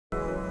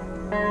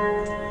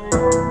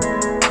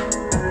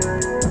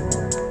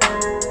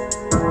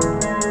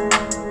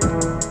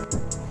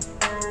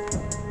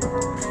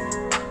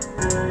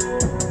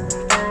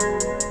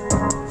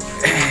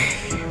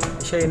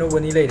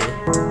ꯑꯅꯧꯕꯅꯤ ꯂꯩꯔꯦ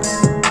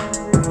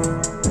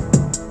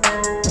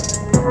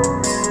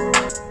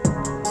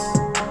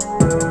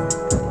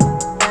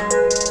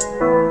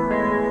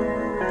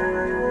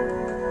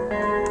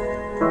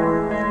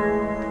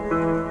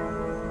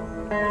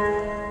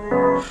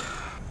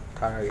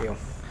ꯊꯥꯔꯒꯦ ꯌꯦꯡꯉꯣ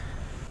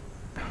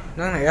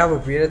ꯅꯪꯅ ꯑꯌꯥꯕ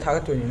ꯄꯤꯔ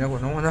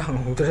ꯊꯥꯒꯠꯇꯣꯏꯅꯤꯅꯀꯣ ꯅꯉꯣꯟꯗ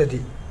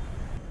ꯍꯪꯍꯧꯗ꯭ꯔꯗꯤ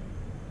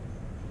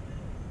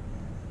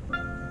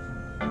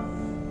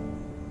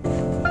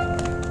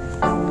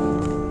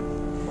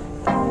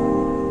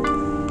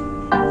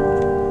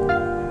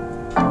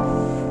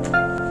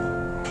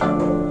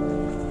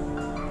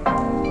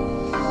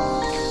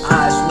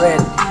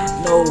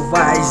No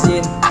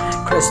Visine,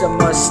 crush the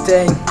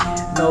Mustang,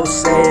 no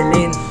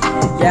sailing,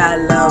 yeah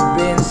love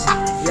beans,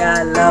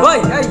 yeah love. Oi,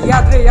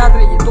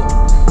 yadre, ito.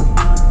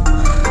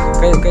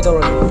 Kay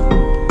tawag.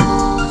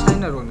 Saan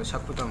na ron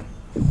sa kutang?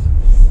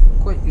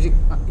 Koy,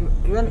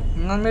 yan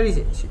ngang nari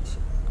si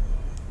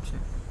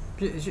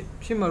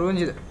maron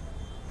sila.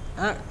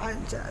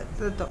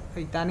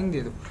 Ay taning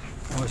dito.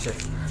 Oh shit.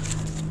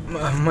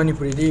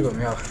 Manipuri di ba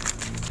miya?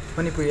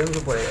 Manipuri ang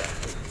supore.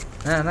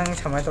 Nang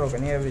samay tawag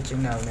kani everything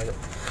na nito.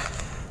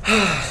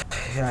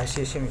 Yeah, I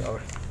see me over.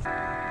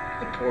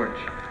 The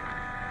torch.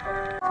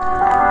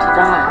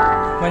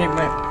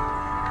 Manipuri.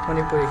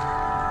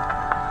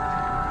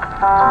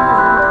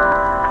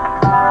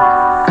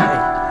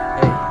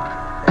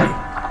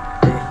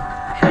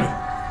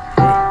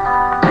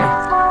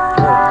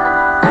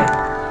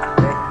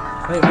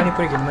 Hey,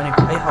 Manipuri gini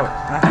Manipuri. Hey, how?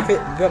 Nah,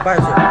 fit. Gak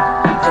baca.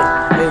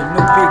 Hey,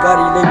 nupi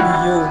gari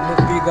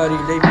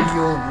lebi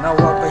yo.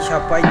 Nawa pa siya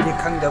pa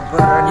ikang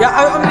dabaran. Ya,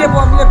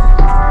 ambil.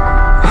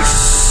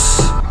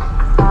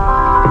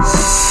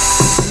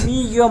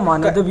 Miga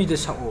mana dah bida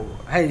sao.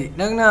 Hey,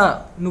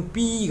 nangna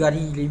nupi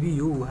gari lebi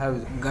yo.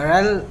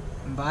 Girl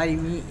buy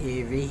me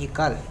a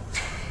vehicle.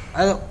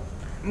 Ayo,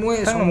 moi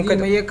songi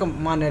mai ek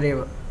mana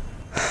reba.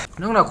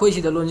 Nangna koi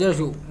si dalon jar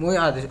su moi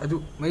ada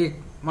adu mai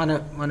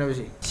mana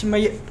besi. Si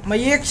mai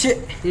ek si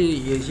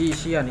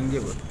aning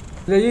dia bu.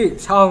 Jadi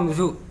sound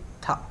su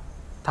ta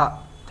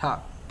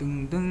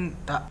ding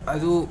ta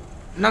adu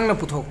nangna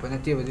puthok pa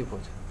nate ba di pot.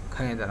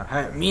 Khange dana.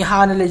 Hai mi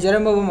hana le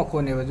jaram ba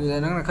makon ne ba du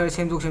nangna khar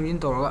semdok semjin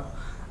torga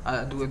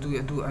adu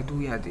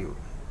ya de.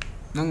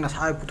 Nangna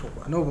sai puthok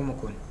ba no ba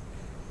makon.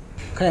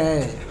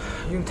 Khay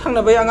yung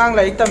thangna ba angang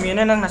laik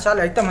tamina nangna sa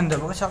laik tamanda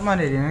ba sak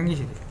mane re nangi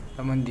si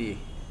tamandi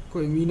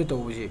koi mi na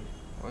taw si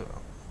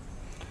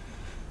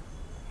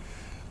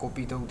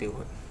copy taw de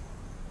ho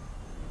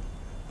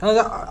ta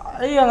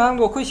ai angang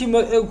do koi si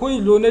koi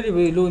loan ri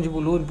ba loan si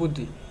bu loan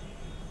puti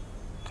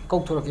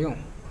kok thora kyung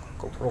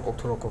kok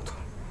thora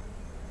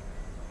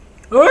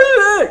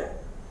ai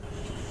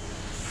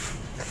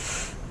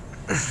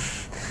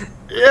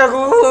ya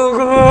go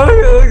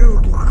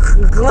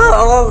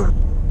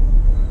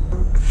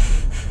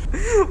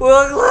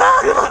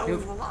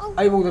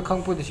ai bau da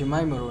khang podi si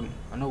mai maron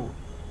ano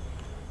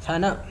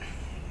sana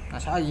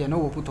asa ya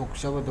no puthok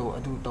sabado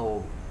adu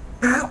to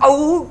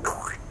au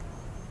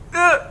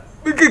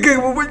ke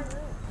mo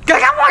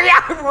ya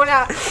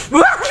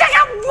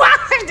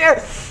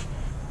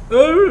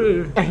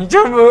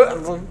jamu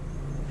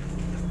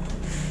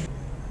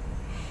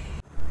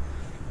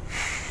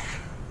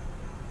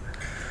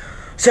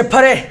se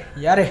pare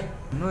yare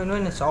no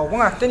ne sao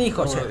banga tani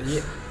ko se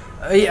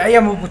ai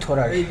am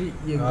puthora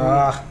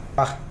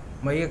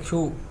mayek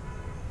su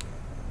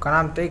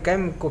kanam tei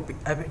kaim copy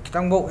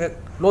kitang bo ek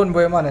loan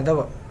boy mana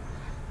daba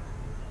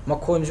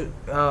makhon su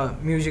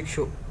music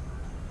su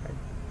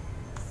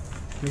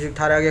music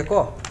tharage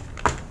ko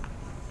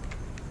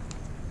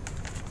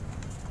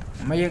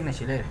mayek na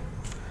sile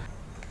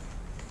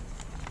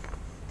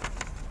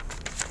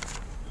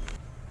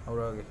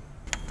aurage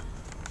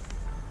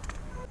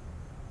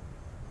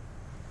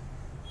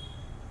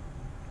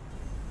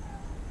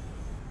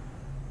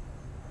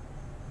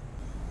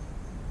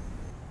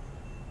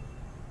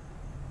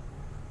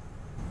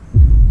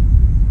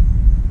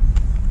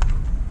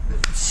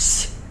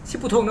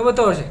puthok na ba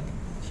to se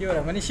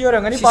siora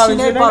ngani pa mi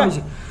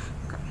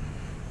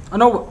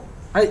ano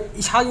ai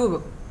isa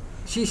yu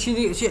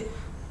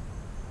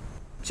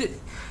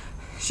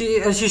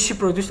si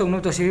produce tong no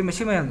to si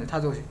mayam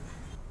tha do si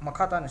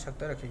makha ta na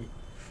sakta rakhi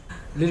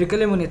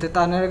lyrical money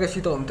ta na ra ga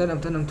si to amta nam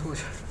thu